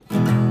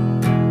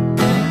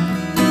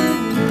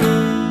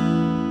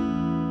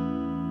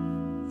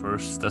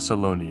First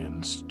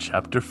Thessalonians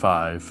chapter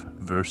 5,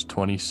 verse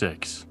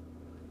 26.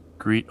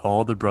 Greet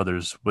all the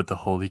brothers with the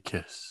holy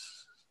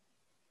kiss.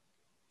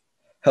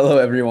 Hello,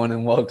 everyone,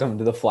 and welcome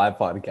to the Fly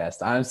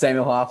Podcast. I'm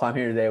Samuel Hoff. I'm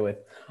here today with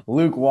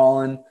Luke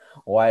Wallen,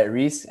 Wyatt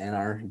Reese, and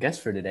our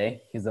guest for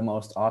today. He's the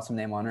most awesome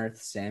name on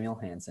earth, Samuel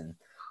Hanson.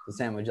 So,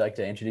 Sam, would you like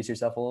to introduce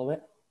yourself a little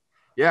bit?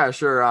 Yeah,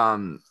 sure.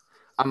 I'm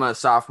a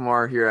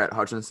sophomore here at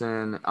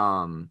Hutchinson.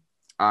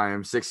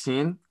 I'm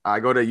 16. I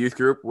go to youth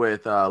group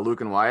with Luke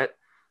and Wyatt.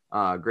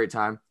 Great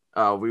time.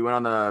 We went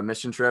on the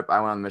mission trip. I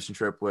went on the mission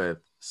trip with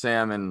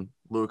Sam and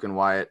Luke and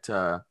Wyatt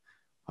to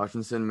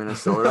Hutchinson,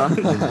 Minnesota.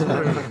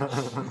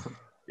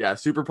 Yeah,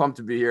 super pumped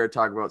to be here,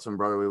 talk about some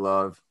brotherly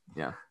love.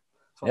 Yeah.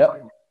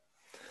 Yep.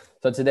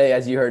 So today,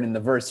 as you heard in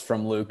the verse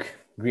from Luke,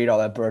 greet all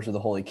that birds with a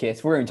holy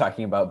kiss. We're going to be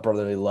talking about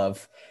brotherly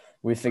love.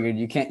 We figured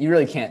you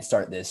really can't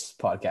start this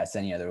podcast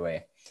any other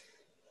way.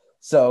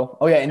 So,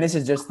 and this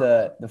is just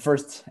the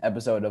first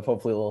episode of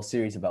hopefully a little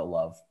series about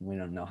love. We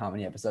don't know how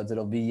many episodes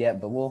it'll be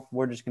yet, but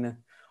we're just going to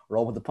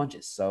roll with the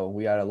punches. So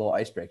we got a little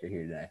icebreaker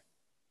here today.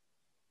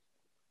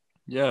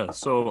 Yeah,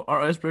 so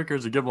our icebreaker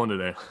is a good one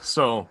today.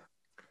 So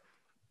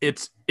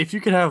it's if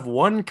you could have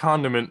one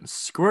condiment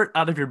squirt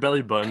out of your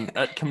belly button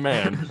at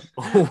command,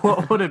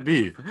 what would it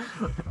be?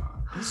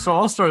 So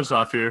I'll start us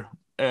off here,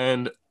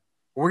 and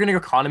we're going to go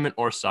condiment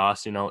or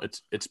sauce. You know,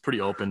 it's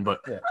pretty open,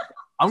 but Yeah.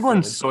 I'm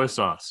going soy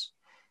sauce.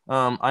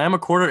 I am a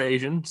quarter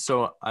Asian,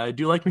 so I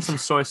do like me some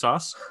soy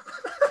sauce.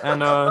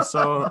 And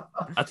so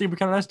I think it'd be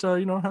kind of nice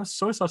to, have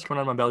soy sauce coming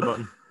out of my belly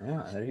button.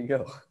 Yeah, there you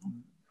go.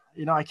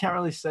 I can't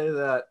really say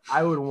that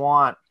I would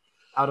want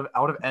out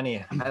of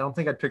any. I don't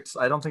think I'd pick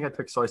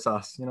soy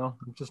sauce.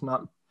 Just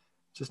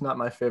not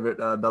my favorite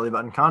belly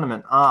button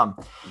condiment.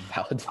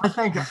 Valid. I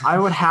think I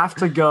would have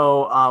to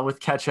go with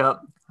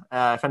ketchup.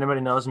 If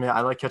anybody knows me, I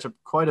like ketchup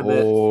quite a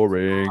bit.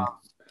 Boring.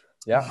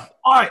 Yeah.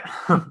 All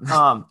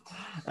right.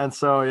 And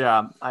so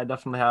I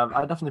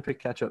definitely pick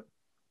ketchup.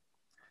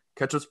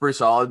 Ketchup's pretty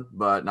solid,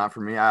 but not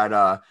for me.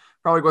 I'd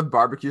probably go with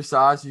barbecue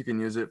sauce. You can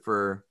use it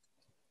for,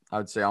 I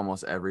would say,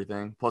 almost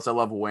everything. Plus, I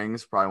love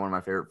wings, probably one of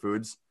my favorite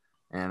foods,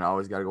 and I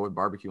always got to go with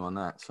barbecue on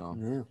that. So,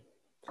 Yeah.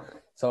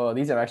 So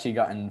these have actually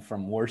gotten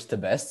from worst to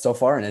best so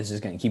far, and it's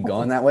just going to keep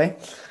going that way.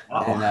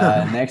 Wow.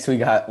 And next we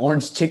got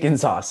orange chicken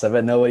sauce. I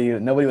bet nobody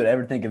would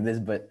ever think of this,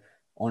 but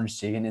orange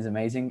chicken is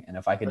amazing. And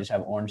if I could just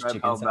have orange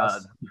chicken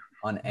sauce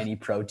on any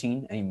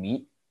protein, any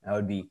meat, that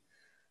would be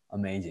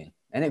amazing.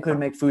 And it could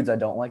make foods I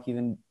don't like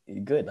even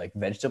good, like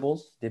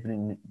vegetables. Dip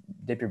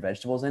your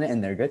vegetables in it,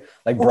 and they're good.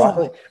 Like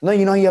broccoli. No,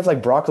 you have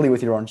like broccoli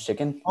with your orange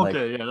chicken.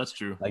 Okay, yeah, that's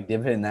true. Like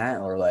dip it in that,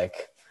 or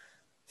like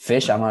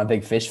fish. I'm not a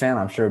big fish fan.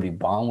 I'm sure it'd be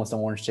bomb with some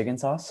orange chicken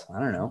sauce. I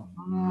don't know.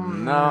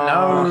 No.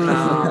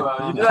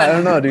 I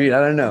don't know, dude. I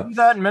don't know. You do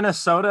that in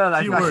Minnesota,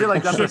 I feel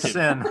like that's a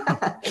Chicken.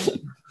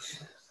 sin.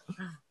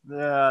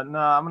 Yeah, no,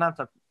 I'm gonna have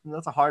to.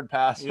 That's a hard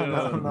pass. Yeah,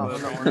 No.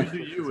 you do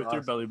you with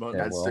your belly button.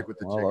 Yeah, I'd stick with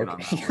the chicken okay. on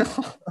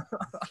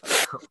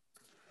that one.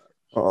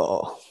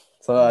 Oh,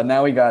 so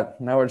now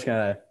we're just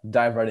gonna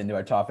dive right into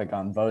our topic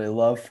on brotherly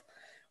love.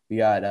 We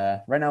got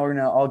right now we're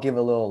gonna all give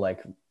a little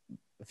like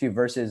a few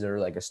verses or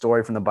like a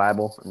story from the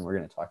Bible, and we're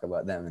gonna talk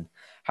about them and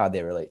how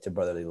they relate to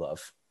brotherly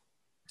love.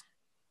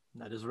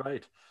 That is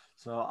right.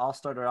 So I'll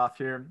start it off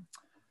here.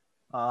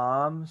 So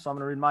I'm going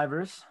to read my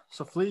verse.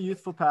 So flee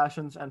youthful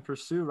passions and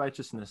pursue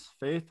righteousness,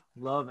 faith,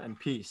 love, and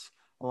peace,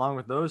 along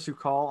with those who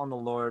call on the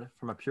Lord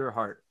from a pure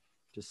heart.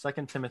 To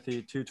 2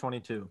 Timothy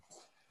 2:22.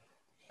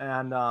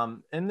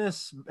 And in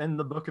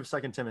the book of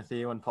 2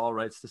 Timothy, when Paul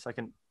writes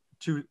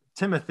to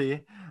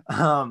Timothy,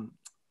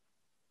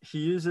 he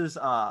uses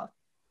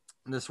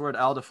this word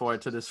aldophoi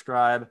to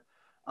describe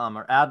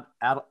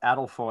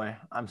adelphoi.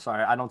 I'm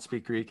sorry, I don't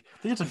speak Greek. I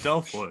think it's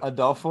Adelphoi.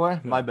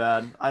 Adelphoi? My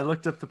bad. I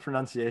looked up the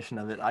pronunciation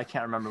of it. I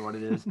can't remember what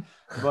it is.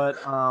 But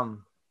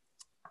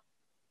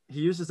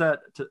he uses that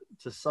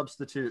to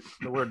substitute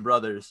the word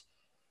brothers.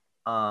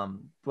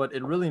 But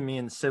it really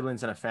means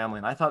siblings in a family.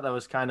 And I thought that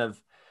was kind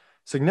of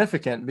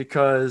significant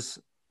because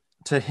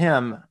to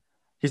him,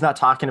 he's not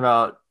talking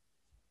about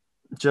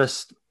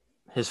just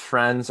his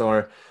friends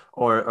or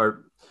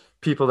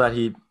people that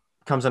he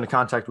comes into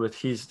contact with.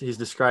 He's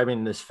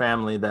describing this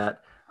family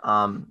that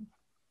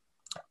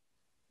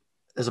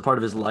is a part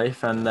of his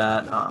life, and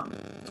that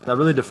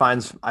really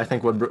defines, I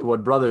think,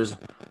 what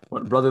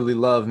brotherly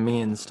love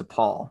means to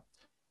Paul.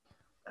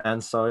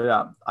 And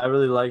so I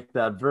really like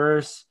that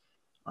verse,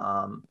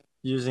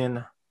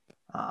 using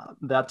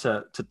that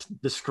to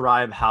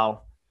describe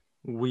how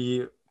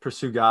we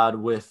pursue God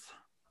with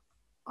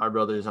our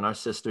brothers and our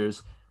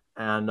sisters,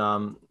 and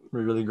we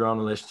really grow in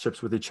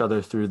relationships with each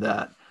other through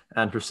that,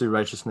 and pursue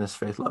righteousness,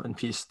 faith, love, and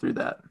peace through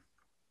that.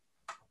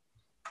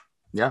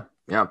 Yeah.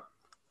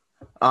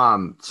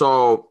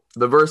 So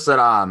the verse that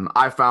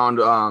I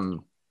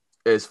found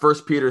is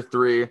 1 Peter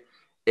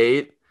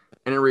 3:8,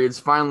 and it reads,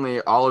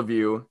 "Finally, all of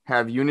you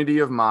have unity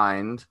of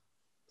mind,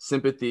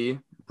 sympathy,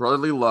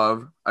 brotherly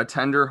love, a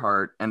tender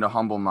heart, and a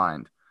humble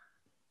mind."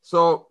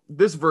 So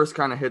this verse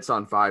kind of hits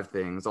on 5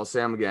 things. I'll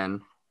say them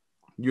again.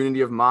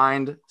 unity of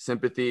mind,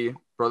 sympathy,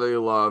 brotherly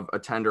love, a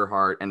tender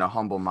heart, and a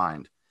humble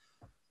mind.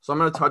 So I'm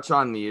going to touch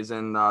on these,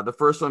 and the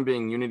first one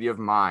being unity of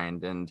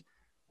mind. And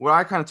what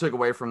I kind of took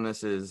away from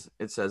this is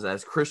it says,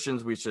 as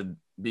Christians, we should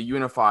be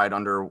unified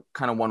under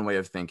kind of one way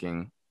of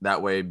thinking,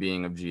 that way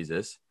being of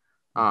Jesus.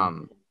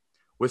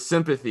 With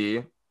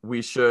sympathy,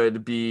 we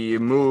should be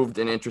moved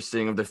and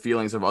interested of the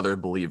feelings of other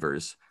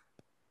believers.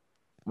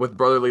 With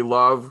brotherly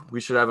love, we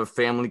should have a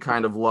family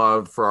kind of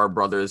love for our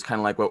brothers, kind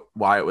of like what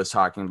Wyatt was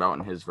talking about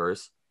in his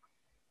verse.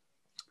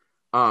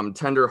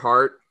 Tender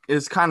heart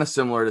is kind of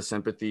similar to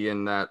sympathy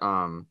in that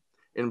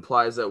it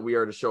implies that we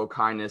are to show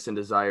kindness and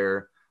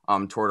desire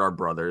toward our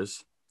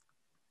brothers.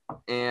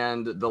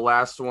 And the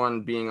last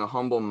one being a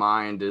humble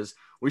mind is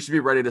we should be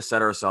ready to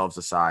set ourselves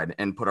aside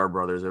and put our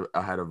brothers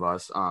ahead of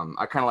us.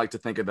 I kind of like to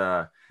think of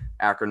the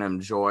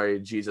acronym JOY,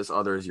 Jesus,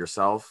 others,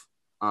 yourself,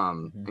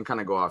 and kind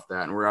of go off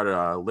that. And we're out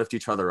to lift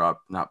each other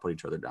up, not put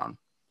each other down.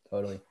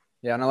 Totally.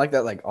 Yeah. And I like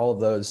that, like all of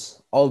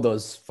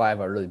those 5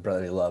 are really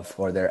brotherly love,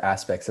 or they're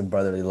aspects of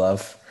brotherly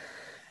love.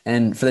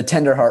 And for the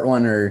tender heart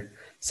one, or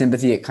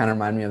sympathy, it kind of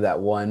reminded me of that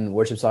one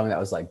worship song that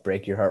was like,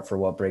 break your heart for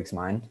what breaks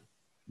mine,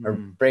 or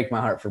break my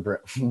heart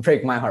for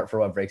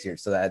what breaks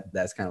yours. So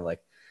that's kind of like,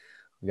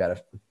 we got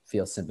to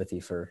feel sympathy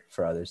for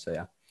others. So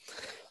yeah.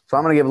 So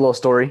I'm going to give a little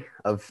story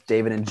of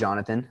David and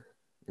Jonathan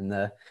in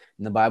the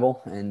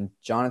Bible. And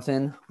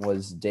Jonathan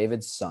was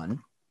David's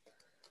son.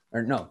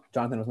 Or no,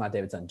 Jonathan was not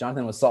David's son.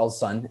 Jonathan was Saul's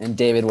son, and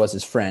David was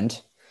his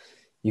friend.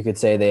 You could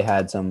say they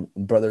had some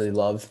brotherly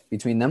love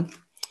between them.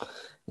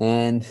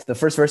 And the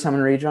first verse I'm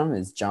going to read from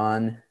is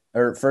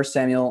 1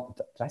 Samuel.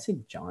 Did I say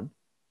John?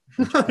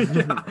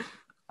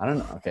 I don't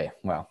know. Okay.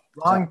 Wow.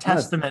 Wrong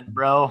testament,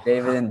 bro.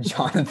 David and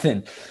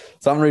Jonathan.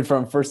 So I'm going to read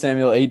from 1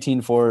 Samuel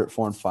 18, 4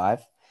 and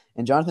 5.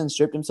 And Jonathan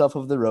stripped himself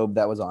of the robe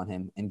that was on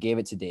him and gave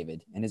it to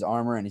David, and his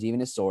armor, and even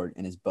his sword,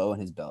 and his bow,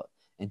 and his belt.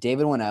 And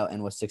David went out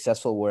and was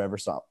successful wherever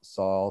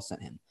Saul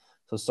sent him.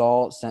 So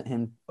Saul sent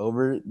him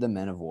over the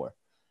men of war.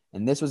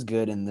 And this was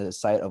good in the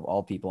sight of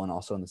all people, and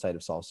also in the sight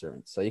of Saul's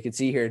servants. So you can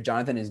see here,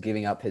 Jonathan is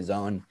giving up his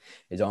own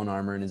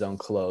armor and his own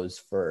clothes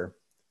for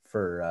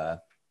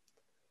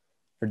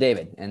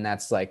David. And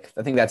that's like,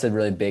 I think that's a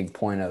really big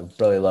point of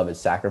brotherly love,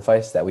 is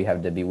sacrifice, that we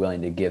have to be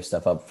willing to give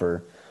stuff up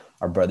for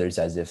our brothers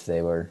as if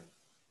they were,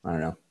 I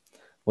don't know.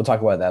 We'll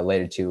talk about that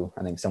later too.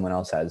 I think someone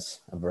else has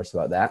a verse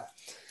about that.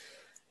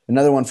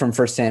 Another one from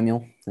 1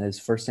 Samuel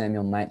is 1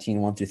 Samuel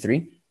 19, 1 through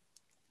 3.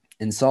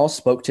 And Saul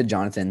spoke to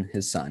Jonathan,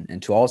 his son,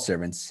 and to all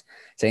servants,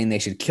 saying they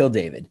should kill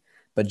David.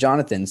 But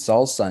Jonathan,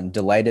 Saul's son,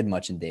 delighted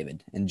much in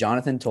David. And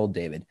Jonathan told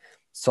David,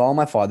 Saul,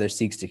 my father,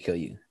 seeks to kill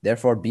you.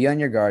 Therefore, be on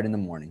your guard in the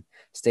morning.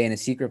 Stay in a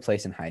secret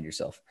place and hide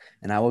yourself.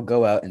 And I will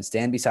go out and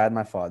stand beside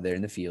my father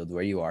in the field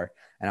where you are,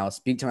 and I will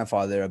speak to my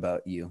father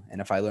about you.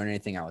 And if I learn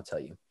anything, I will tell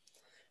you.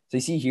 So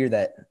you see here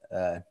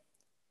that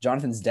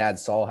Jonathan's dad,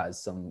 Saul,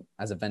 has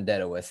a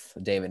vendetta with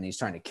David, and he's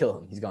trying to kill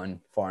him. He's gone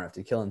far enough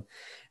to kill him.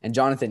 And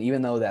Jonathan,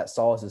 even though that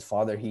Saul is his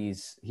father, he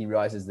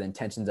realizes the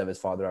intentions of his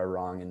father are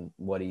wrong, and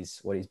what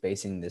he's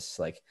basing this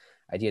like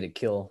idea to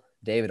kill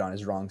David on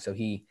is wrong. So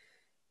he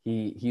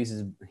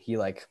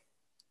like,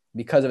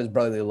 because of his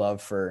brotherly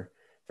love for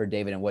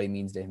David and what he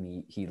means to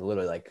him, he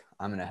literally like,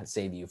 I'm gonna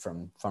save you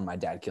from my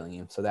dad killing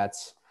you. So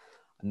that's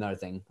another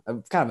thing.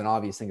 Kind of an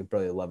obvious thing of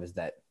brotherly love is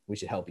that we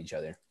should help each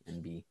other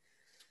and be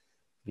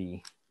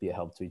a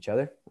help to each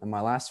other. And my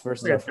last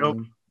verse is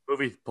from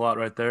movie plot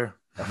right there.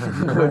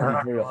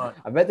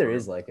 I bet there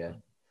is like a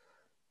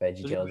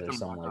Veggie Tales or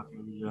something like.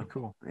 Yeah,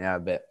 cool. Yeah, I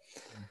bet.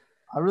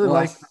 I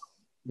really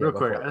real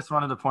quick. I just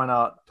wanted to point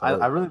out.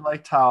 Totally. I really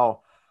liked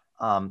how,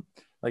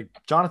 like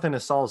Jonathan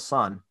is Saul's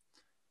son,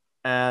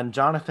 and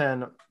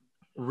Jonathan,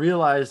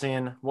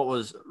 realizing what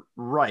was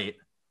right,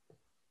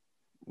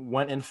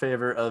 went in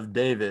favor of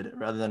David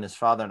rather than his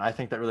father. And I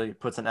think that really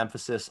puts an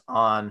emphasis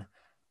on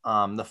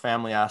the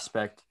family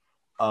aspect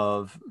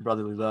of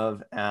brotherly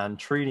love and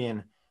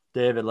treating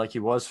David like he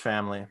was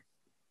family.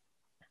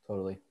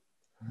 Totally.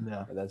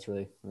 Yeah. That's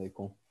really, really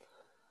cool.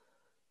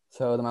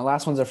 So my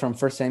last ones are from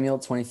 1 Samuel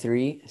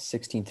 23,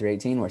 16 through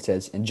 18, where it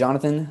says, And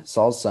Jonathan,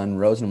 Saul's son,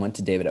 rose and went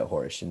to David at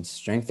Horish and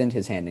strengthened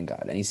his hand in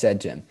God. And he said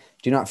to him,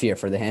 Do not fear,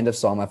 for the hand of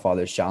Saul my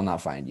father shall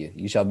not find you.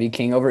 You shall be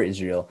king over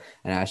Israel,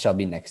 and I shall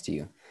be next to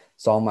you.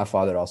 Saul my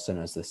father also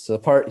knows this. So the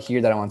part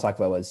here that I want to talk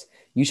about was,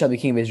 you shall be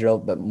king of Israel,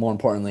 but more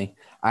importantly,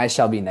 I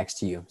shall be next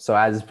to you. So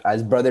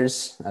as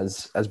brothers,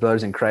 as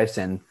brothers in Christ,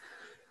 and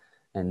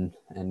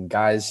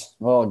guys,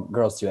 well,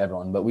 girls too,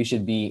 everyone, but we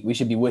should be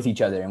with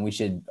each other, and we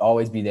should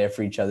always be there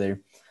for each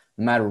other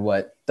no matter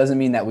what. Doesn't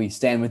mean that we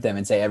stand with them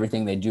and say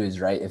everything they do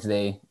is right. If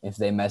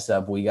they mess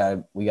up, we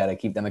gotta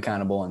keep them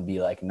accountable and be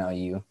like, no,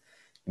 you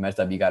messed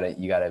up, you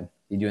gotta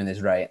be doing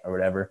this right or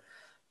whatever.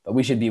 But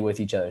we should be with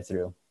each other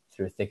through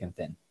thick and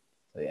thin.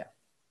 So yeah,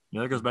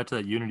 that goes back to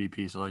that unity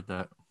piece. I like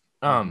that.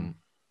 I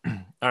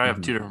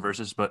have two different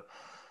verses, but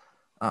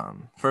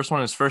first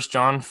one is 1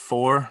 John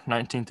 4,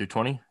 19 through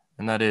 20.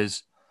 And that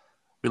is,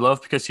 we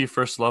love because he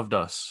first loved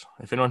us.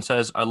 If anyone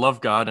says, I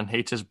love God and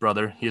hates his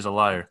brother, he is a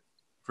liar.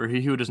 For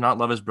he who does not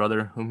love his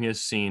brother whom he has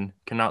seen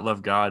cannot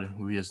love God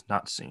who he has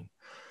not seen.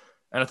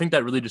 And I think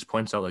that really just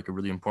points out like a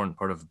really important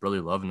part of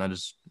brotherly love, and that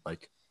is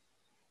like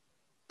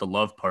the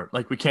love part.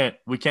 Like we can't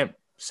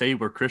say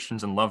we're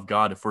Christians and love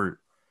God if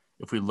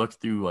we look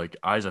through like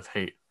eyes of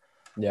hate.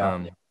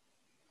 Yeah.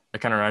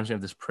 It kind of reminds me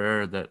of this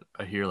prayer that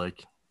I hear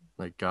like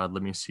God,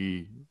 let me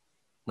see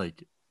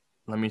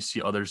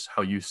others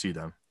how you see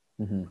them.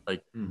 Mm-hmm.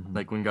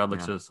 Like when God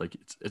looks at us, like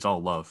it's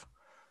all love.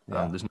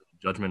 Yeah. There's no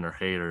judgment or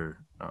hate or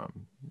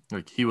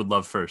like he would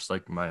love first,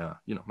 like my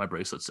my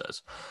bracelet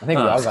says. I think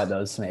we all got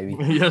those, maybe.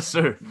 Yes,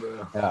 sir.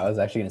 Yeah, I was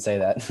actually gonna say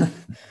that.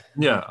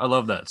 Yeah, I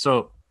love that.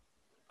 So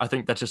I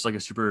think that's just like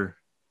a super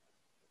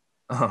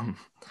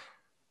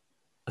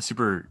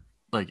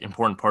like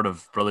important part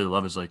of brotherly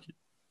love is like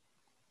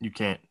you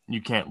can't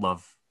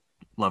love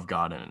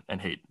God and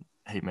hate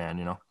man,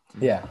 you know.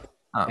 Yeah.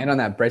 And on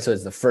that bracelet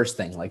is the first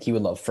thing, like he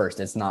would love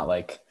first. It's not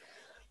like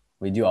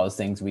we do all those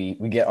things. We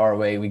get our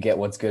way, we get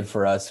what's good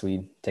for us,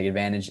 we take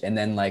advantage, and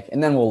then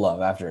we'll love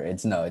after.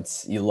 It's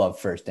you love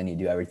first, then you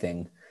do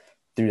everything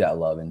through that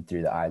love and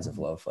through the eyes of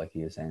love, like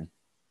he was saying.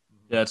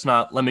 Yeah, it's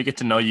not let me get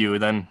to know you,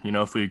 then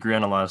if we agree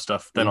on a lot of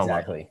stuff, then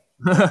exactly.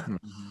 I'll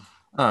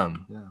love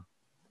you.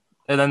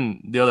 And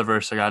then the other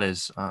verse I got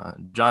is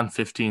John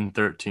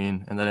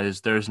 15:13, and that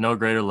is, there is no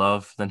greater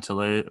love than to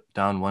lay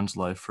down one's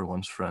life for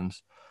one's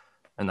friends.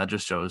 And that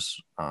just shows,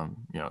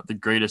 the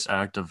greatest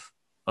act of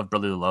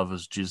brotherly love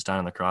is Jesus dying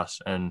on the cross.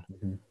 And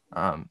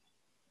I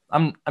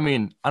don't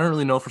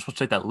really know if we're supposed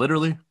to take that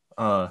literally.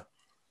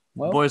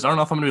 Boys, I don't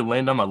know if I'm going to be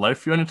laying down my life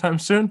for you anytime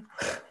soon.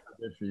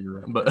 Good for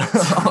you, but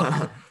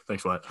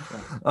thanks, Wyatt.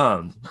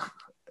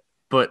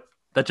 But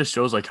that just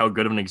shows like how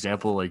good of an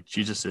example like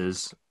Jesus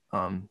is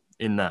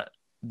in that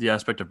the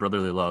aspect of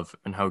brotherly love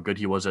and how good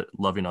he was at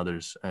loving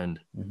others. And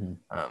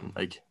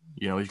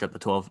he's got the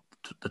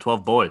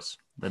 12 boys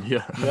that he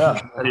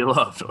that he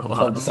loved a lot.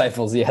 12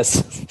 disciples,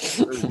 yes.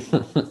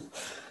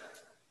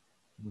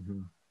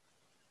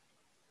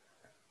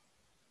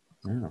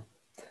 Yeah.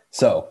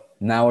 So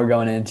now we're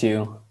going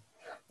into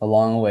the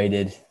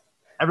long-awaited,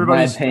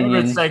 Everybody's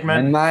favorite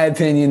segment. in my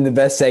opinion, the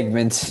best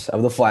segment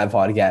of the Fly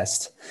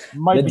Podcast.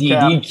 Might the be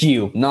Cap.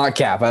 DDQ, not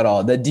Cap at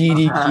all. The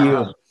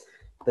DDQ,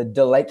 the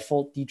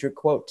delightful Dietrich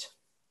quote.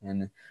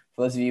 And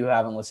for those of you who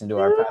haven't listened to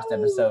our past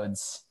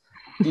episodes,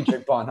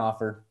 Dietrich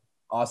Bonhoeffer,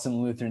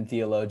 awesome Lutheran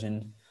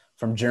theologian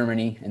from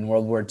Germany in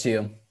World War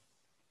II.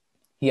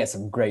 He has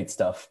some great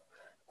stuff.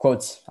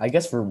 Quotes, I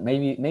guess for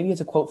maybe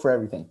it's a quote for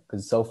everything,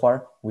 because so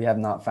far we have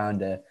not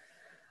found a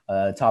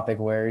topic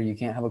where you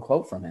can't have a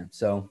quote from him.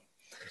 So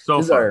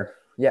far.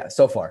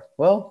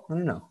 Well, I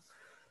don't know.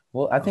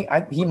 Well, I think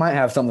he might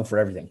have something for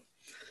everything.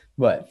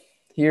 But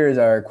here is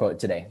our quote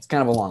today. It's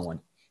kind of a long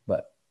one,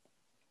 but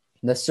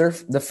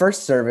the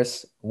first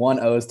service one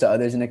owes to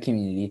others in a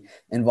community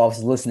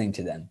involves listening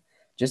to them,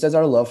 just as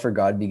our love for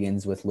God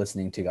begins with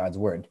listening to God's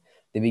word.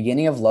 The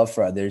beginning of love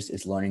for others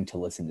is learning to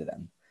listen to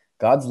them.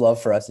 God's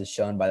love for us is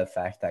shown by the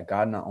fact that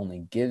God not only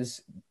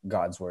gives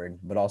God's word,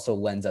 but also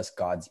lends us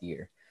God's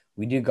ear.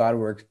 We do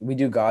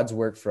God's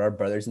work for our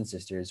brothers and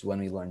sisters when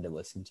we learn to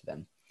listen to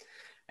them.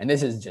 And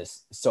this is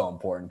just so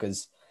important,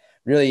 because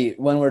really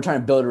when we're trying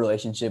to build a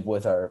relationship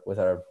with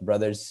our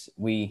brothers,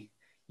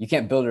 you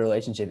can't build a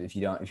relationship if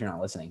you're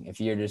not listening.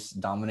 If you're just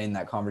dominating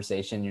that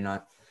conversation, you're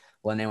not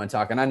letting anyone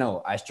talk. And I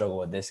know I struggle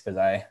with this because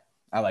I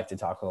like to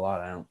talk a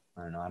lot. I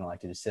don't like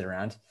to just sit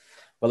around.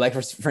 But like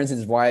for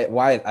instance,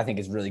 Wyatt I think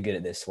is really good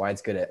at this.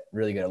 Wyatt's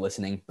really good at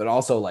listening, but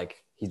also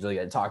like he's really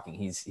good at talking.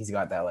 He's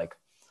got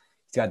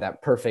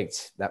that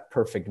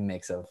perfect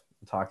mix of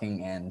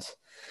talking and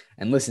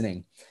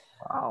listening.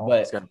 Wow, but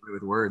he's got a way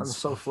with words. I'm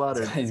so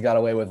flattered. He's got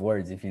a way with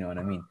words, if you know what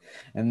I mean.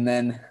 And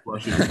then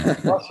Blushing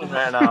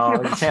right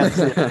now. You can't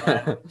see it,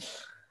 man.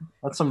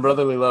 That's some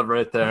brotherly love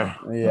right there.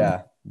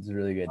 Yeah, it's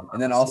really good. And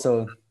then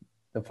also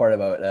the part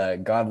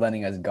about God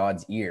lending us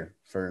God's ear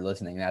for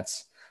listening.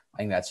 I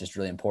think that's just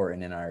really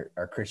important in our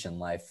Christian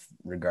life,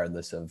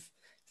 regardless of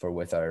if we're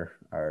with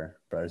our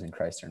brothers in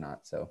Christ or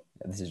not. So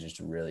this is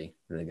just a really,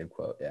 really good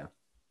quote. Yeah.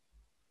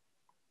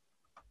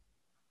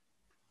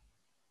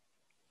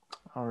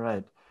 All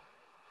right.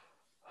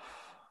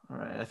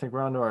 I think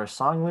we're on to our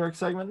song lyric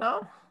segment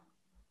now.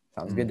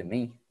 Sounds good to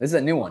me. This is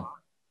a new one.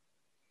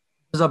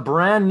 This is a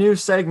brand new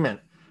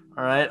segment.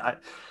 All right.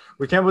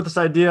 We came up with this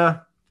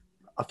idea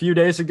a few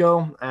days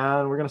ago,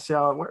 and we're going to see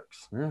how it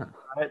works. Yeah.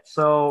 All right.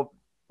 So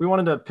we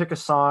wanted to pick a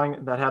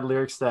song that had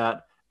lyrics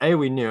that A,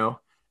 we knew,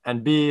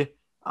 and B,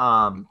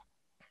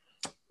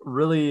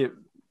 really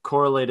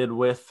correlated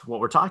with what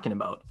we're talking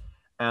about.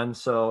 And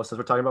so since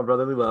we're talking about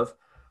brotherly love,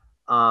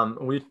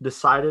 we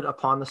decided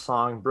upon the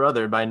song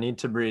Brother by Need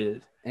to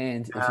Breathe.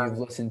 And if you've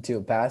listened to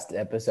a past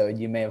episode,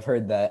 you may have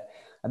heard that.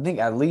 I think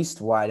at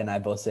least Wyatt and I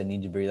both said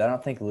Need to Breathe. I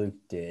don't think Luke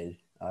did.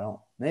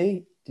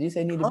 Maybe. Did you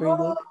say Need to Breathe,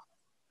 Luke?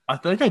 I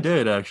think I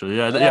did actually.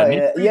 Yeah.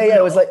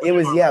 It was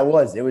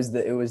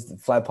the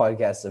Fly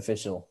Podcast's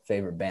official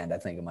favorite band. I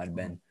think it might have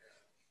been.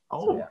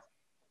 Oh, so, yeah.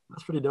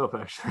 That's pretty dope,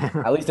 actually.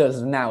 At least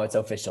now it's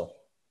official.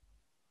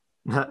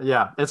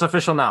 Yeah, it's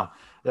official now.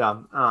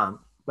 Yeah.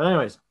 But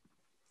anyways,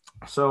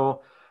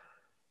 So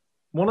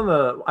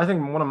I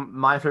think one of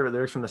my favorite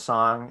lyrics from the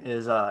song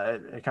is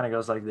it kind of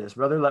goes like this: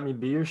 Brother, let me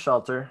be your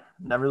shelter,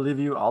 never leave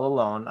you all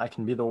alone. I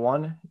can be the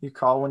one you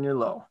call when you're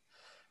low.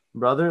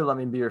 Brother, let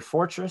me be your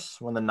fortress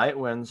when the night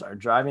winds are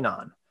driving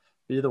on.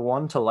 Be the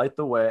one to light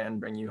the way and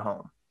bring you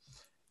home.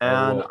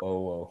 And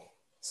Whoa.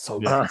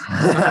 So Yeah.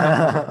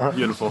 good.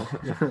 Beautiful.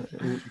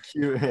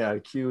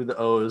 cue the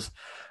O's.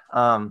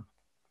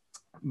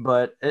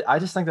 But I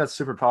just think that's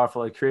super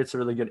powerful. It creates a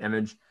really good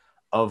image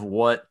of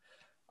what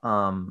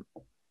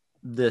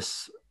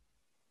this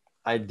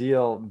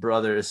ideal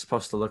brother is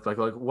supposed to look like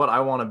what I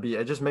want to be.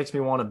 It just makes me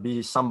want to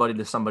be somebody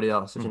to somebody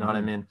else, if you know what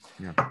I mean.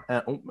 Yeah.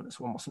 And this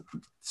almost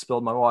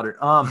spilled my water.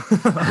 We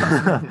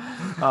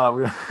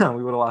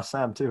would have lost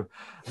Sam too.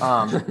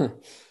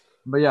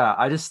 But yeah,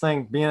 I just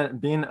think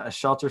being a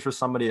shelter for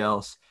somebody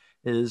else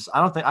is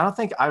I don't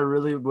think I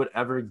really would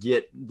ever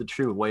get the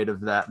true weight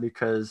of that,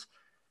 because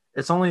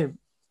it's only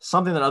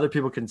something that other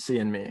people can see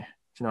in me,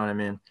 if you know what I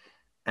mean.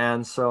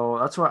 And so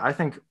that's why I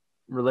think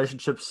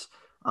relationships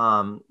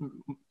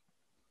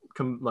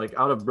like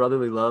out of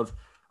brotherly love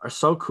are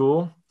so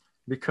cool,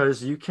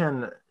 because you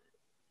can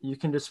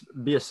just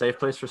be a safe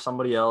place for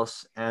somebody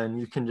else, and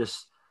you can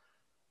just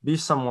be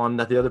someone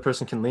that the other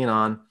person can lean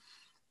on,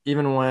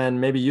 even when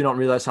maybe you don't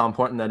realize how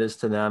important that is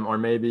to them, or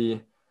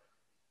maybe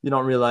you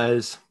don't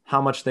realize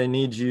how much they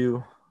need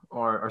you,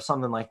 or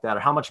something like that,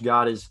 or how much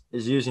God is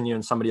using you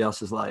in somebody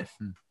else's life.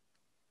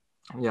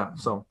 Yeah,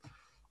 so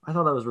I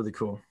thought that was really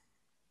cool.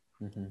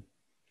 And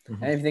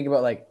if you think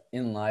about like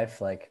in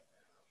life, like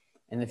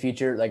in the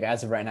future, like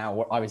as of right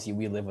now, obviously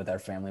we live with our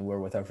family. We're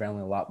with our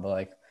family a lot, but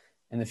like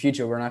in the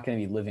future, we're not going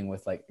to be living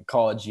with like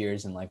college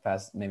years and like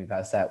past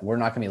that. We're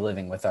not going to be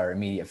living with our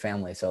immediate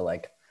family. So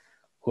like,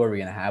 who are we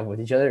going to have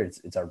with each other?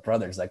 It's our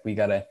brothers. Like we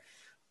gotta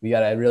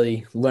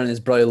really learn this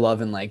brotherly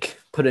love and like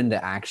put it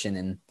into action.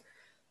 And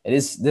it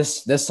is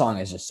this song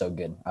is just so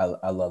good.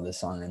 I love this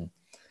song, and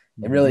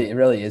it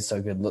really is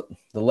so good.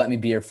 The let me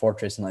be your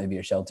fortress and let me be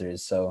your shelter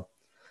is so,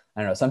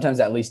 I don't know. Sometimes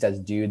at least as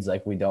dudes,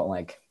 like we don't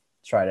like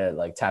try to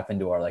like tap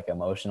into our like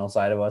emotional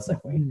side of us.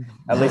 Like we,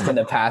 at least in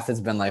the past, it's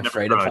been like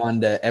afraid upon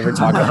to ever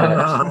talk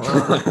about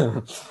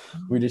it.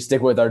 We just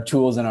stick with our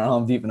tools and our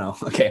Home Depot. No,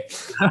 okay.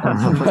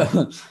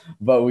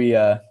 But we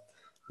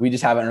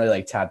just haven't really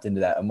like tapped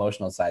into that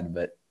emotional side.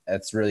 But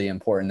it's really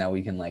important that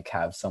we can like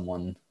have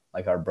someone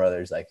like our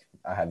brothers. Like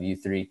I have you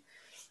three,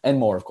 and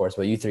more of course,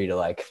 but you three to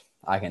like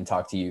I can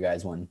talk to you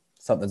guys when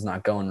something's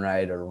not going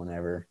right or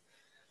whenever.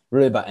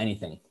 Really about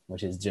anything,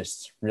 which is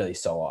just really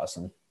so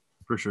awesome.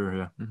 For sure,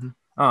 yeah.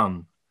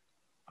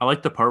 I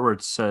like the part where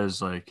it says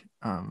like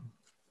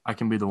I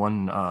can be the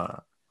one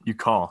you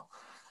call.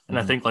 And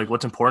I think like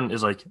what's important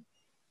is like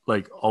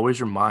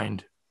always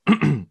remind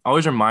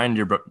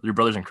your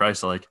brothers in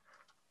Christ that, like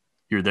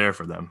you're there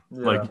for them.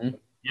 Yeah. Like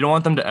you don't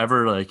want them to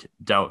ever like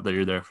doubt that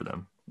you're there for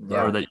them,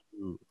 Yeah. or that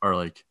you are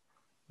like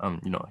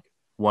like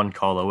one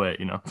call away,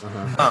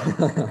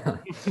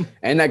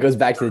 And that goes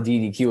back to the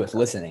DDQ with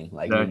listening.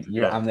 Like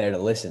Yeah. I'm there to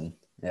listen.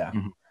 Yeah.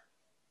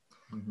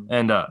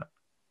 And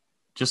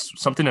just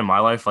something in my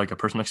life, like a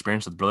personal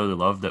experience with brotherly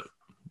love that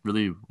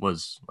really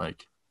was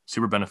like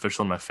super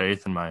beneficial in my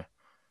faith and my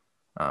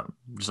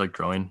just like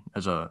growing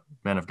as a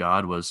man of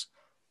God was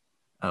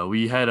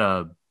we had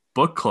a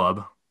book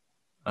club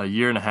a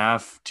year and a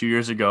half, 2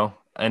 years ago,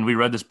 and we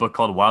read this book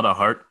called Wild at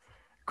Heart.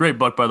 Great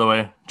book, by the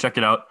way. Check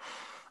it out.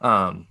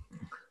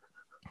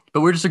 But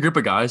we're just a group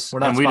of guys. We're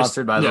not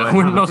sponsored, by the way.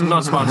 We're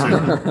not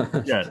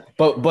sponsored. Yeah.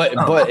 But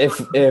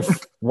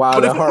if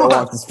Wild at Heart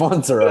wants to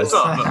sponsor us,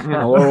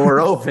 we're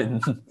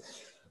open.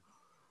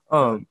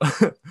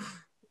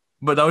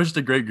 But that was just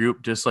a great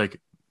group. Just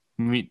like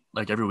meet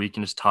like every week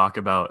and just talk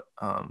about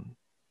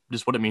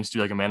just what it means to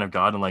be like a man of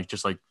God and like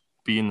just like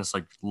be in this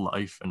like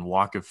life and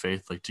walk of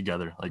faith like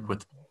together like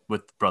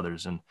with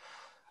brothers. And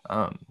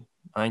I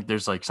think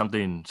there's like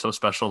something so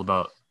special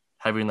about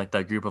having like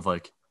that group of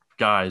like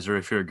guys, or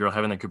if you're a girl,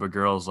 having that group of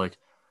girls like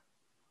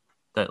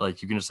that,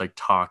 like you can just like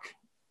talk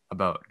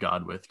about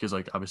God with, because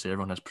like obviously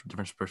everyone has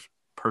different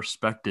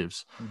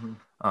perspectives.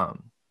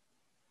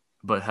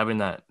 But having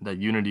that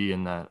unity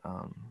and that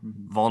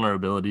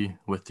vulnerability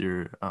with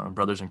your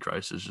brothers in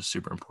Christ is just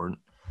super important.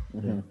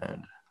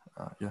 And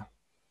Yeah.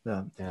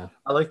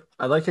 I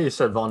like how you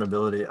said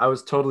vulnerability.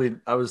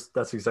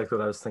 That's exactly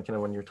what I was thinking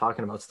of when you're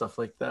talking about stuff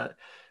like that,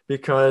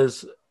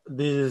 because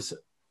these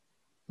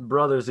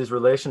brothers, these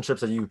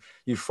relationships that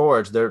you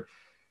forge, they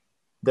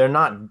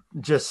don't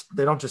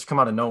just come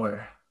out of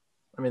nowhere.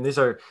 I mean, these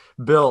are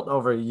built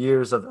over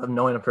years of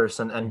knowing a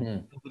person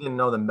and getting to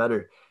know them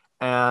better.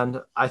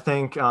 And I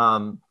think,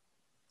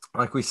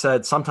 like we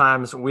said,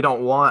 sometimes we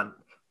don't want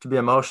to be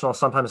emotional.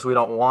 Sometimes we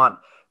don't want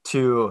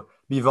to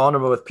be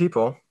vulnerable with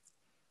people.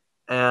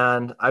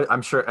 And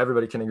I'm sure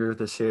everybody can agree with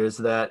this here, is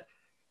that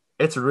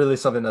it's really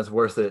something that's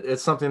worth it.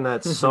 It's something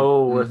that's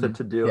so worth it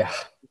to do. Yeah.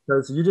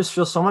 Because you just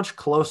feel so much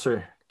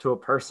closer to a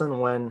person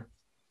when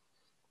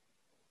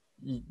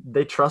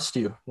they trust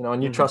you,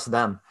 and you trust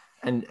them,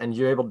 and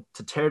you're able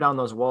to tear down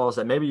those walls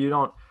that maybe you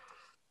don't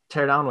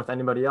tear down with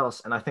anybody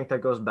else. And I think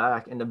that goes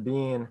back into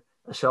being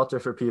a shelter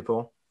for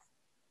people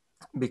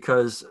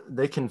because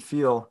they can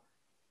feel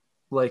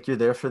like you're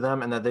there for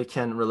them and that they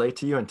can relate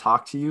to you and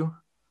talk to you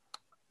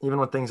even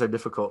when things are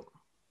difficult.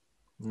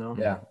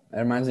 Yeah, it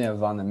reminds me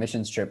of on the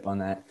missions trip on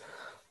that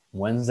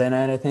Wednesday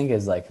night, I think,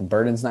 is like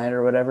Burden's night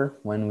or whatever,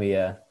 when we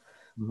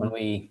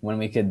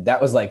could,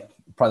 that was like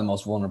probably the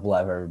most vulnerable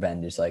I've ever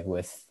been, just like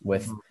with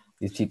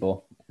these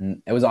people.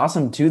 And it was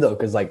awesome too, though,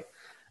 because like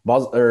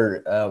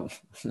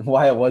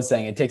Wyatt was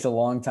saying, it takes a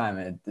long time,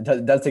 and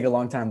it does take a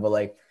long time, but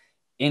like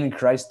in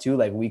Christ too,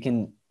 like we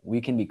can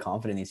be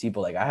confident in these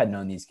people. Like I had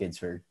known these kids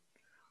for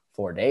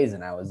 4 days,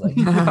 and I was like,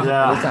 this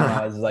time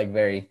I was like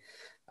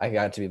I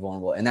got to be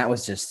vulnerable, and that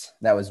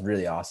was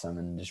really awesome,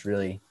 and just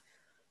really,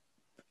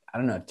 I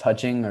don't know,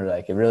 touching, or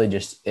like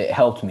it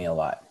helped me a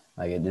lot.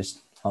 Like it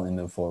just helped me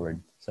move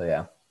forward. So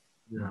yeah.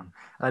 Yeah.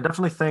 I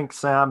definitely think,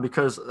 Sam,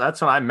 because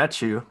that's when I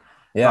met you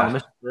Yeah. on the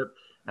mission trip,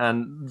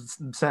 and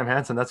Sam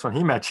Hanson, that's when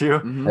he met you.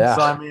 Mhm. Yeah.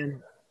 So I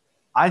mean,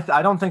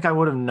 I don't think I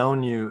would have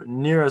known you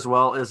near as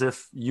well as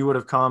if you would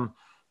have come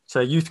to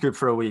a youth group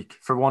for a week,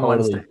 for one Totally.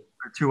 Wednesday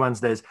or 2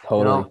 Wednesdays.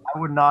 Totally. You know, I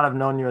would not have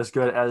known you as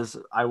good as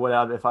I would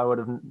have if I would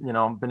have,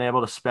 been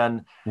able to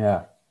spend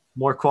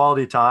more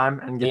quality time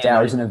and get 8 to know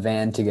hours you. in a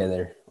van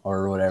together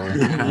or whatever.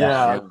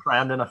 Yeah,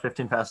 crammed in a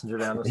 15-passenger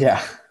van.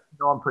 Yeah.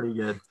 I'm pretty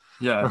good.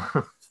 Yeah.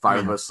 5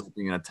 of us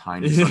sleeping in a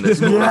tiny Sunday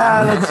school.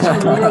 Yeah, that's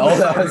true. Oh,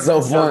 that was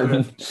so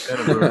fun.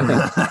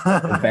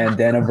 The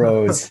bandana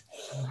bros.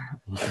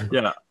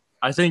 Yeah.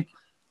 I think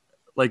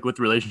like with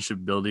relationship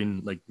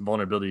building, like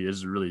vulnerability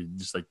is really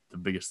just like the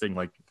biggest thing.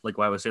 Like what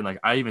I was saying, like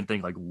I even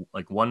think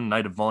like one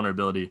night of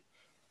vulnerability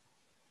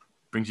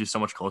brings you so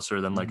much closer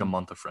than like a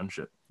month of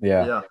friendship.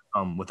 Yeah.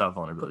 Without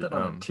vulnerability. Put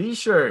that on a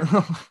t-shirt.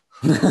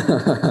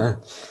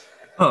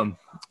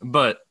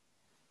 But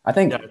I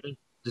think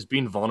just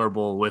being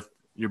vulnerable with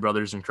your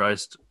brothers in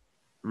Christ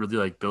really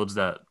like builds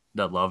that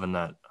love, and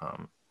that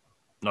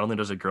not only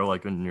does it grow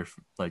like in your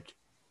like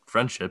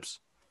friendships,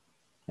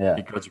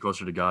 it grows you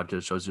closer to God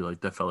because it shows you like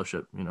that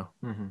fellowship,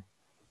 Mm-hmm.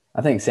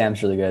 I think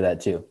Sam's really good at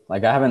that too.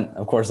 Like I haven't,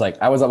 of course, like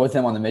I was up with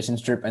him on the mission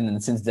trip, and then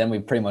since then we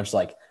pretty much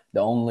like the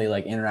only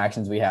like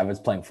interactions we have is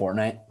playing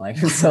Fortnite. Like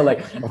so,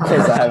 like of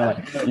course I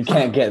haven't like you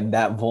can't get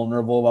that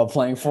vulnerable about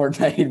playing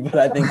Fortnite, but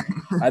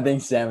I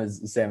think Sam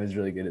is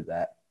really good at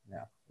that.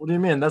 Yeah. What do you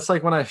mean? That's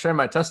like when I share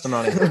my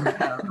testimony.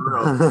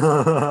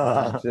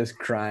 Just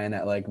crying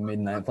at like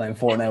midnight playing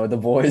Fortnite with the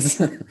boys.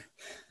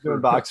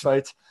 Doing box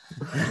fights.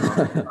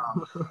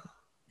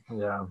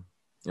 Yeah.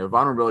 Yeah,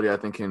 vulnerability, I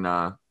think,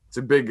 it's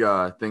a big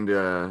thing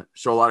to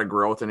show a lot of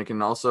growth, and it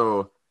can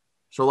also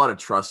show a lot of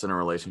trust in a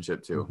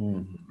relationship too.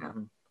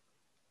 Mm-hmm.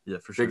 Yeah,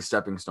 for sure. Big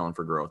stepping stone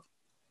for growth.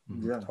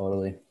 Yeah.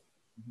 Totally.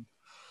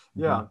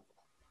 Yeah.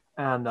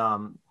 And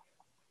now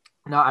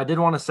I did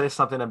want to say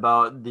something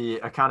about the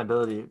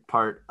accountability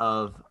part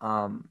of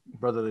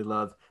brotherly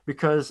love,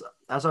 because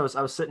as I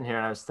was sitting here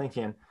and I was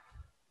thinking,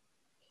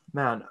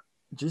 man,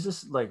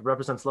 Jesus like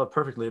represents love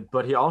perfectly,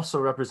 but he also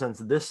represents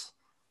this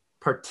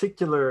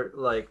particular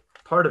like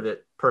part of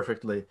it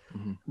perfectly,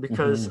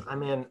 because I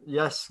mean,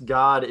 yes,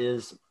 God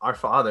is our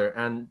Father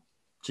and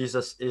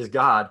Jesus is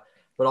God,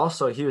 but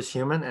also he was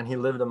human and he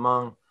lived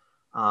among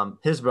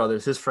his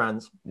brothers, his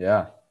friends,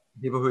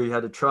 people who he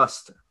had to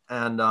trust,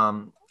 and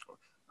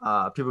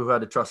people who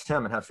had to trust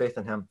him and have faith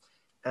in him.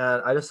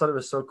 And I just thought it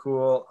was so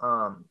cool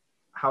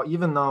how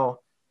even though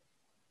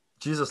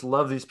Jesus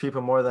loved these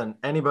people more than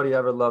anybody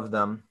ever loved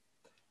them,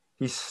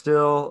 he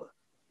still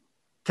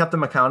kept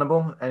them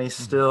accountable, and he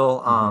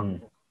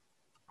still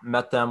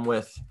met them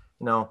with,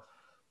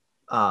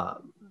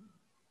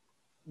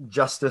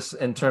 justice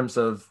in terms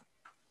of,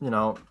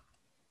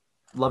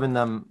 loving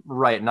them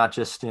right, not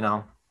just,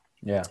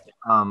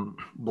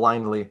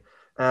 blindly.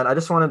 And I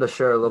just wanted to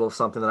share a little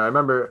something that I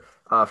remember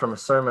from a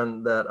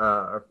sermon that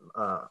our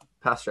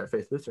pastor at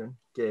Faith Lutheran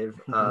gave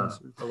a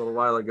little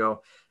while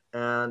ago.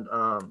 And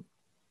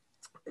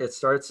it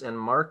starts in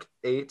Mark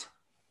 8,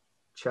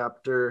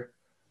 chapter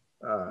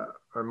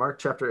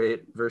 8,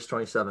 verse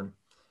 27.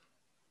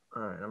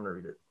 All right, I'm going to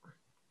read it.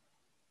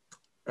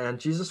 And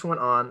Jesus went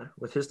on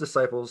with his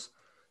disciples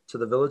to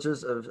the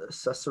villages of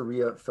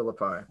Caesarea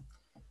Philippi.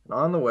 And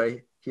on the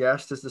way, he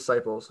asked his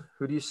disciples,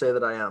 "Who do you say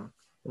that I am?"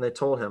 And they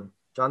told him,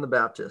 "John the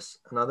Baptist."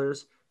 And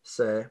others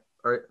say,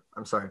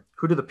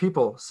 "Who do the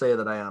people say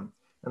that I am?"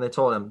 And they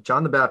told him,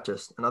 "John the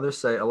Baptist." And others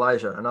say,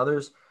 "Elijah." And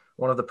others,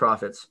 "One of the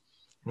prophets."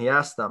 And he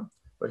asked them,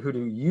 "But who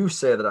do you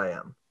say that I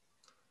am?"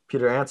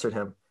 Peter answered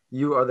him,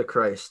 "You are the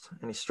Christ."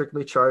 And he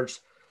strictly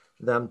charged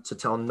them to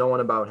tell no one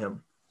about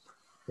him.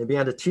 He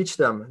began to teach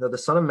them that the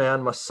Son of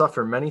Man must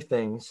suffer many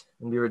things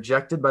and be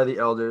rejected by the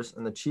elders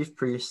and the chief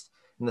priests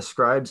and the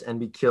scribes and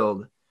be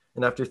killed,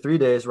 and after 3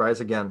 days rise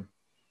again.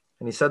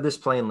 And he said this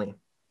plainly.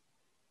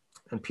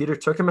 And Peter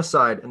took him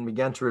aside and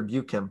began to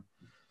rebuke him.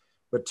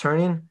 But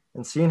turning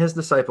and seeing his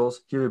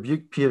disciples, he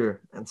rebuked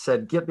Peter and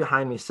said, "Get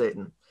behind me,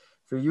 Satan,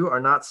 for you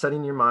are not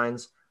setting your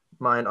mind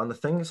on the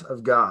things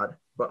of God,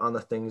 but on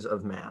the things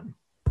of man."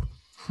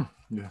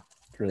 Yeah.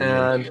 Really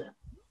and good.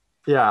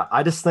 yeah,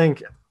 I just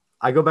think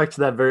I go back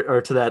to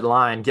that to that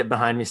line, "Get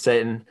behind me,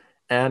 Satan,"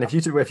 And if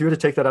you were to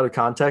take that out of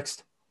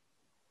context,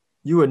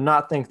 you would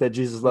not think that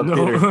Jesus loved No.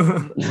 Peter.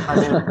 I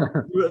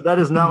mean, that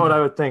is not what I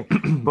would think.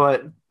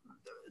 But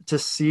to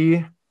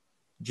see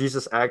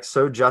Jesus act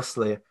so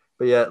justly,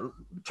 but yet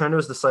turn to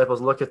his disciples,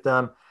 look at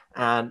them,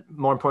 and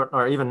more important,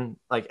 or even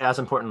like as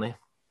importantly,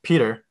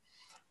 Peter,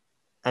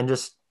 and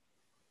just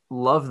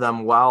love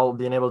them while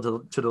being able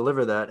to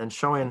deliver that and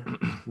showing,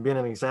 being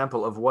an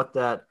example of what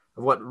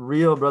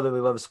real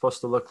brotherly love is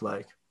supposed to look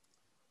like.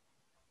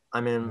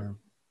 I mean,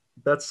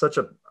 that's such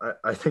a,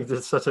 I think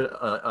that's such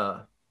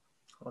a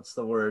what's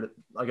the word?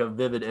 Like a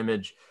vivid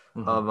image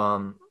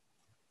of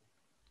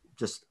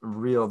just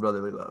real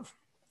brotherly love.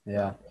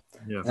 Yeah.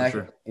 Yeah, for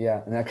sure.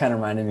 Yeah. And that kind of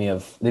reminded me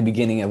of the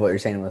beginning of what you're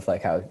saying with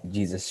like how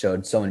Jesus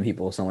showed so many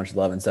people so much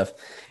love and stuff.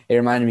 It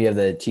reminded me of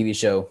the TV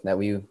show that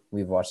we've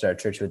watched at our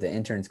church with the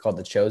interns called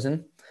The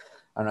Chosen.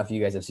 I don't know if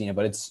you guys have seen it,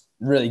 but it's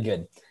really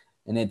good.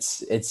 And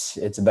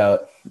it's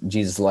about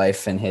Jesus'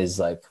 life and his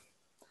like,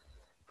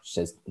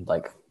 just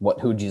like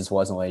who Jesus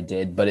was and what he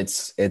did. But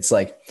it's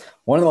like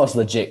one of the most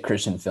legit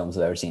Christian films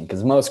I've ever seen.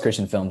 Because most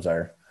Christian films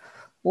are,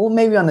 well,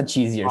 maybe on the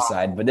cheesier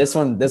side, but this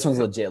one's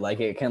legit. Like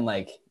it can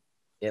like,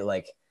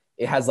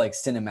 it has like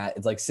cinematic,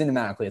 it's like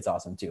cinematically it's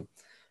awesome too.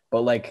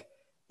 But like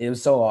it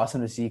was so awesome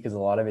to see because a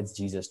lot of it's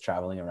Jesus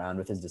traveling around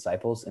with his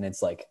disciples, and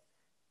it's like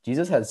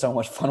Jesus had so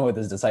much fun with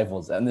his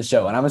disciples in the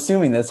show. And I'm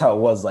assuming that's how it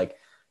was. Like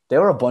they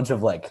were a bunch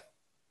of like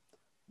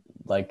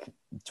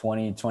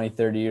 20,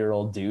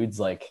 30-year-old dudes.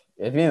 Like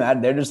if you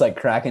imagine, they're just like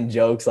cracking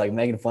jokes, like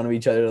making fun of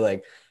each other,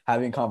 like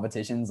having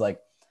competitions,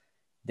 like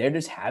they're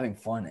just having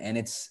fun. And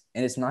it's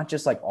not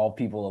just like all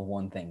people of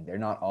one thing. They're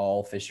not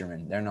all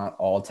fishermen. They're not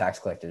all tax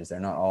collectors.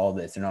 They're not all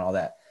this. They're not all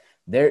that.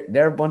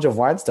 They're a bunch of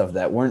wild stuff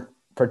that weren't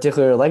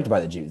particularly liked by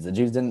the Jews. The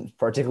Jews didn't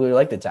particularly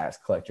like the tax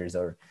collectors,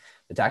 or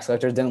the tax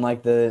collectors didn't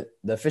like the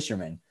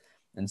fishermen,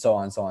 and so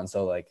on and so on.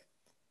 So like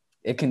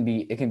it can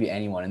be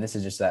anyone. And this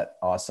is just that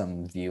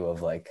awesome view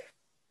of like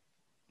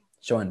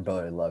showing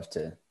brotherly love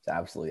to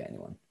absolutely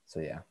anyone. So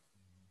yeah.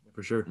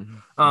 For sure.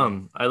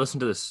 I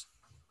listened to this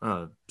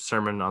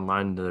sermon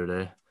online the other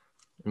day.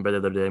 And by the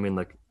other day, I mean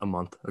like a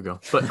month ago.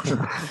 But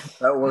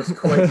That was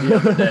quite the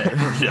other day.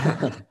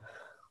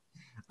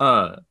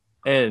 Yeah.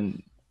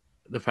 And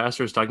the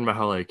pastor was talking about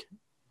how like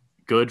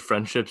good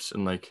friendships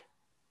and like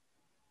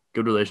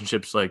good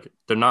relationships, like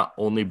they're not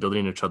only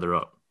building each other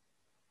up.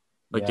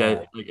 Like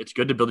like it's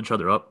good to build each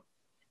other up,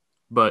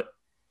 but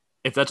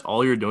if that's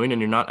all you're doing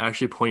and you're not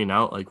actually pointing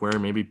out like where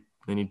maybe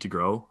they need to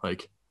grow,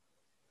 like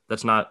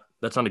that's not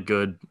a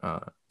good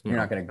you're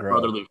not going to grow.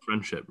 Brotherly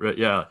friendship, right?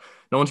 Yeah,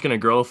 no one's going to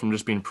grow from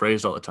just being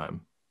praised all the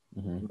time.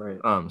 Right.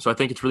 So I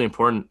think it's really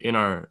important in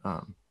our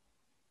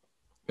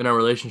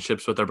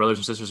relationships with our brothers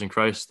and sisters in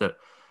Christ that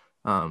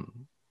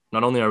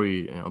not only are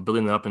we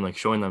building them up and like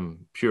showing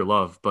them pure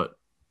love, but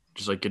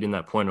just like getting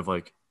that point of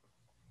like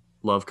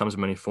love comes in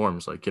many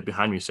forms. Like get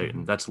behind me,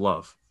 Satan. That's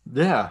love.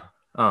 Yeah.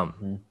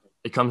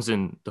 It comes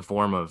in the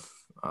form of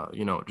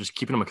just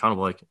keeping them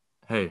accountable. Like,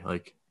 hey,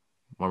 like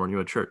when were you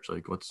at church?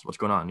 Like what's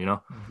going on?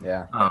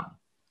 Yeah.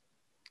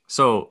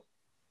 So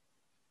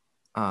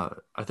I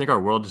think our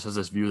world just has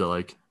this view that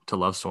like to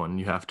love someone,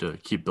 you have to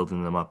keep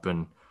building them up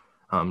and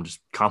just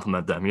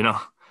compliment them,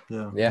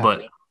 Yeah.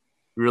 But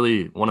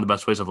really one of the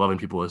best ways of loving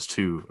people is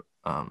to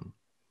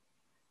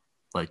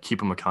like keep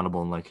them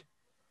accountable and like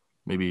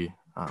maybe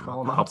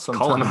Call them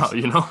out,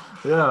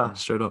 Yeah.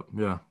 Straight up.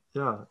 Yeah.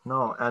 Yeah.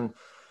 No. And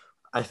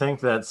I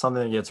think that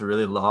something that gets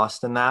really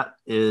lost in that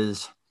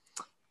is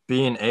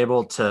being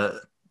able to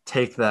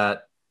take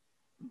that,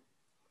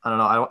 I don't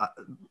know,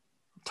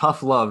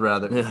 tough love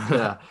rather.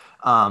 Yeah.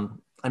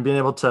 And being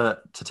able to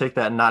take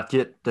that and not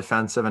get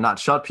defensive and not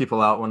shut people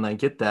out when they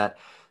get that,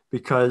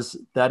 because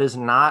that is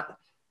not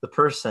the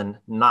person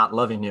not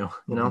loving you,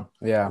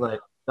 Yeah. like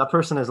that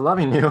person is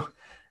loving you.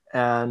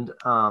 And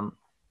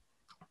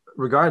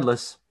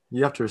regardless,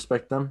 you have to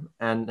respect them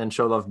and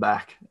show love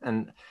back.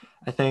 And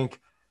I think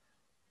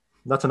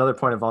that's another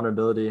point of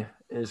vulnerability,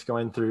 is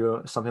going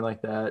through something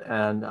like that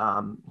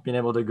and being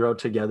able to grow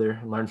together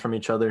and learn from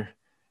each other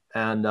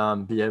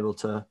and be able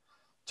to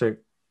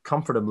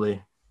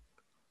comfortably,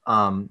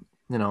 call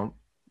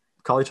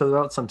each other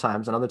out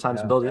sometimes, and other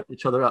times build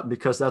each other up,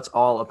 because that's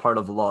all a part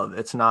of love.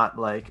 It's not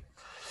like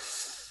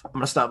I'm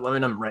going to stop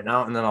loving them right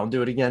now and then I'll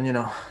do it again,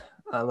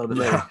 a little bit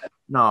later.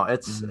 No,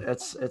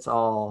 it's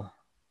all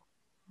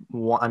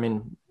one. I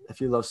mean,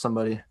 if you love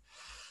somebody,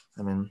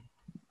 I mean,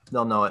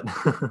 they'll know it.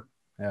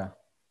 Yeah.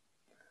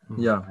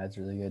 Yeah. That's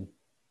really good.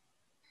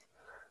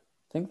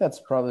 I think that's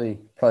probably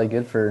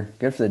good for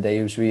the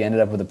day. Should we end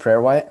it up with a prayer,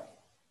 Wyatt?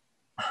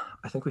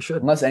 I think we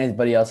should. Unless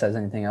anybody else has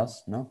anything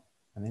else. No,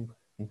 I think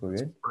we're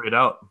good. Pray it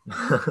out.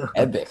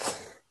 Epic.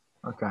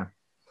 Okay.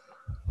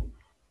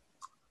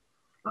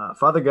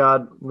 Father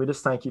God, we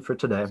just thank you for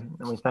today,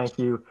 and we thank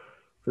you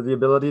for the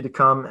ability to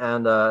come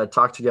and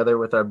talk together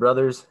with our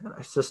brothers and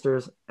our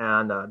sisters,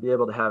 and be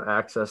able to have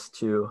access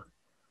to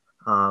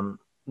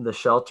the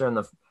shelter and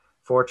the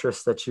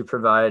fortress that you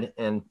provide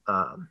in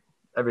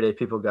everyday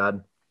people,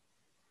 God.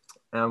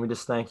 And we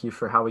just thank you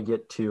for how we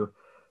get to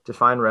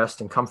find rest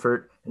and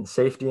comfort and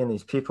safety in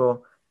these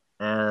people.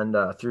 And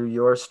through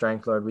your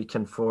strength, Lord, we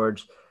can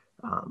forge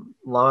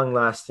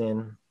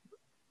long-lasting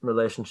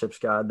relationships,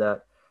 God,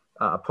 that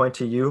point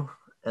to you,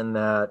 and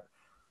that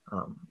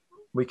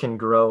we can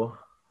grow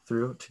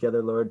through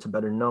together, Lord, to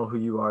better know who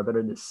you are,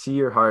 better to see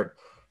your heart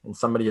in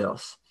somebody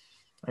else.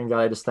 And God,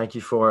 I just thank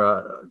you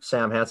for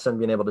Sam Hanson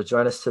being able to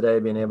join us today,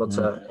 being able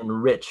to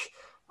enrich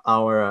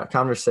our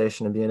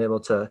conversation, and being able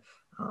to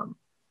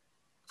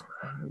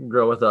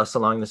grow with us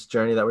along this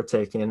journey that we're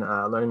taking,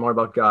 learning more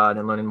about God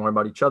and learning more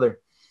about each other,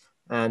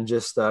 and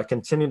just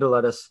continue to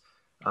let us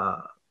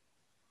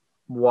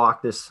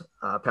walk this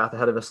path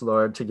ahead of us,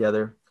 Lord,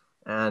 together,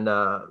 and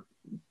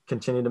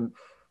continue to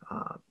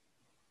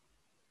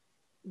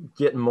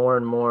get more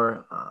and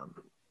more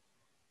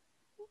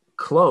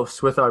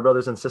close with our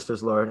brothers and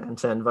sisters, Lord, and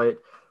to invite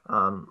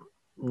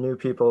new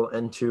people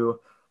into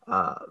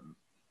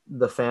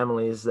the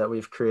families that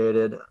we've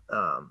created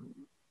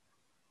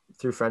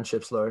through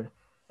friendships, Lord,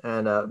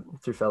 and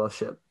through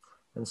fellowship.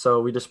 And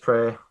so we just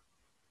pray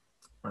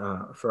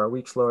for our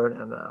weeks, Lord,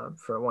 and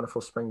for a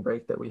wonderful spring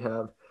break that we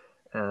have.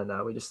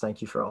 And we just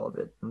thank you for all of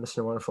it. In this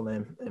wonderful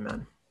name,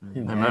 amen.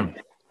 Amen.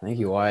 Thank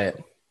you,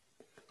 Wyatt.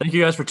 Thank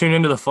you guys for tuning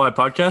into the Fly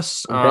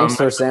Podcast. Thanks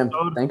to Sam.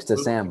 Thanks to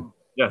Sam.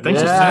 Yeah,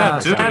 thanks to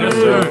Sam, too. Yes,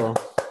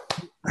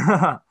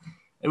 sir.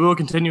 We will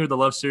continue with the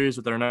love series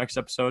with our next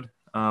episode.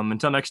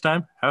 Until next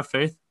time, have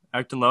faith,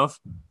 act in love,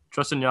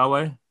 trust in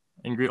Yahweh,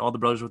 and greet all the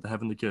brothers with a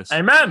heavenly kiss.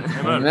 Amen.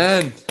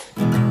 Amen.